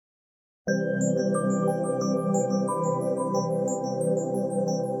Hi,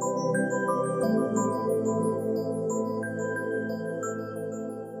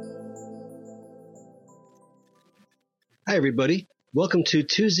 everybody. Welcome to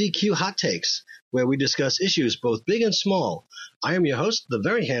 2ZQ Hot Takes, where we discuss issues both big and small. I am your host, the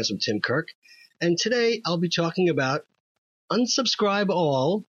very handsome Tim Kirk, and today I'll be talking about unsubscribe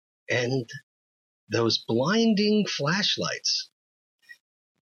all and those blinding flashlights.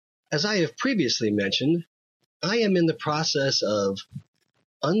 As I have previously mentioned, I am in the process of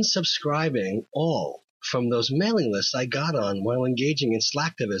unsubscribing all from those mailing lists I got on while engaging in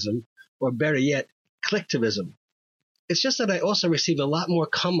slacktivism, or better yet, clicktivism. It's just that I also received a lot more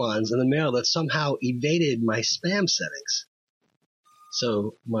come-ons in the mail that somehow evaded my spam settings.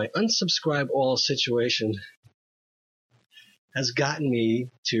 So my unsubscribe all situation has gotten me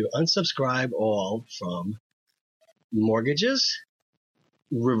to unsubscribe all from mortgages,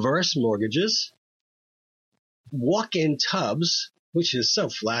 reverse mortgages, walk-in tubs, which is so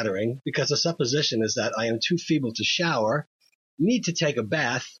flattering because the supposition is that I am too feeble to shower, need to take a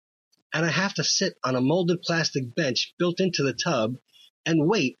bath, and I have to sit on a molded plastic bench built into the tub and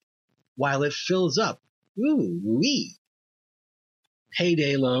wait while it fills up. Ooh-wee.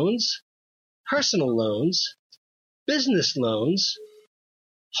 Payday loans, personal loans, business loans,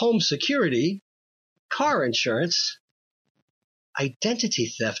 home security, car insurance,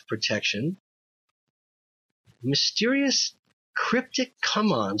 identity theft protection, mysterious cryptic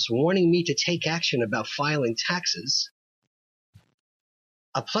come-ons warning me to take action about filing taxes,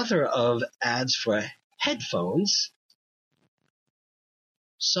 a plethora of ads for headphones,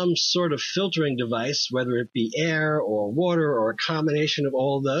 some sort of filtering device, whether it be air or water or a combination of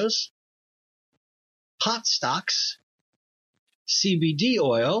all of those, pot stocks, CBD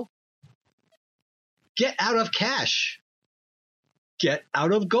oil, get out of cash, get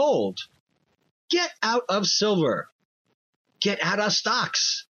out of gold, get out of silver, get out of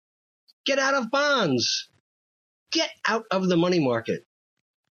stocks, get out of bonds, get out of the money market.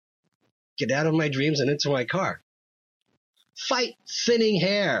 Get out of my dreams and into my car. Fight thinning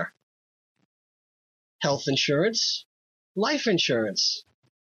hair. Health insurance. Life insurance.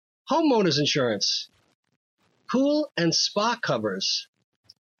 Homeowners insurance. Pool and spa covers.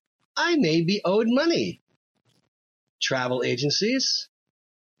 I may be owed money. Travel agencies.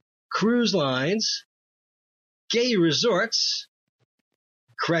 Cruise lines. Gay resorts.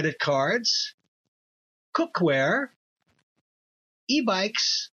 Credit cards. Cookware.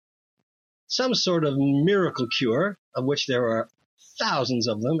 E-bikes. Some sort of miracle cure, of which there are thousands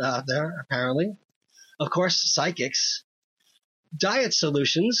of them out there, apparently. Of course, psychics, diet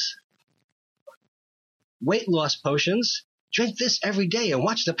solutions, weight loss potions, drink this every day and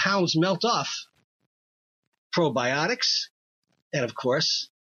watch the pounds melt off, probiotics, and of course,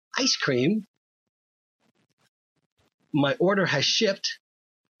 ice cream. My order has shipped,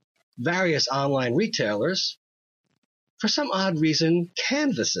 various online retailers, for some odd reason,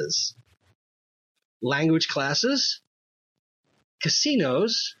 canvases. Language classes,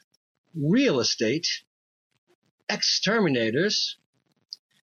 casinos, real estate, exterminators,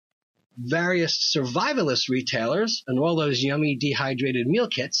 various survivalist retailers, and all those yummy dehydrated meal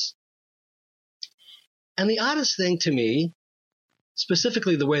kits. And the oddest thing to me,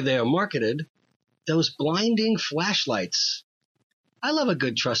 specifically the way they are marketed, those blinding flashlights. I love a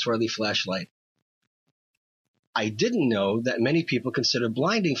good trustworthy flashlight. I didn't know that many people consider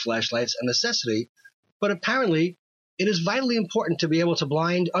blinding flashlights a necessity, but apparently it is vitally important to be able to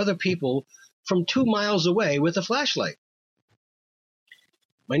blind other people from 2 miles away with a flashlight.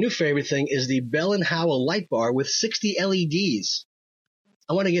 My new favorite thing is the Bell & Howell light bar with 60 LEDs.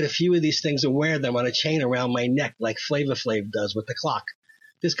 I want to get a few of these things and wear them on a chain around my neck like Flavor Flav does with the clock.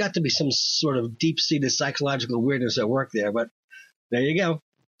 There's got to be some sort of deep-seated psychological weirdness at work there, but there you go.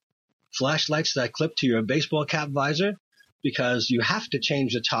 Flashlights that clip to your baseball cap visor because you have to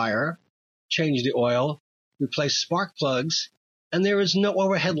change the tire, change the oil, replace spark plugs, and there is no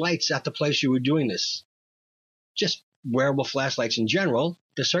overhead lights at the place you were doing this. Just wearable flashlights in general,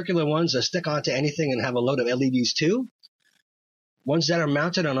 the circular ones that stick onto anything and have a load of LEDs too, ones that are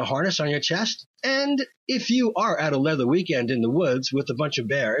mounted on a harness on your chest, and if you are at a leather weekend in the woods with a bunch of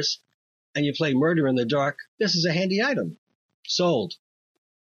bears and you play Murder in the Dark, this is a handy item. Sold.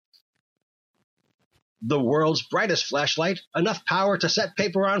 The world's brightest flashlight, enough power to set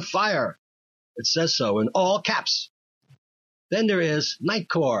paper on fire. It says so in all caps. Then there is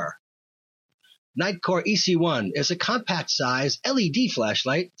Nitecore. Nitecore EC1 is a compact-size LED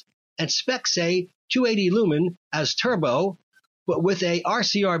flashlight, and specs say 280 lumen as turbo, but with a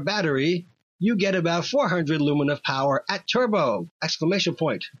RCR battery, you get about 400 lumen of power at turbo! Exclamation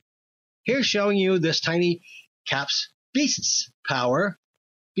point. Here's showing you this tiny CAPS Beast's power,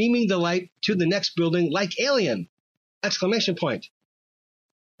 beaming the light to the next building like Alien! Exclamation point.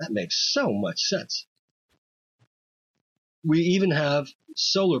 That makes so much sense. We even have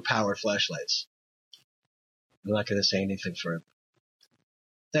solar-powered flashlights. I'm not going to say anything further.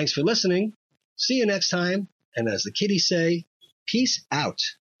 Thanks for listening. See you next time. And as the kiddies say, peace out.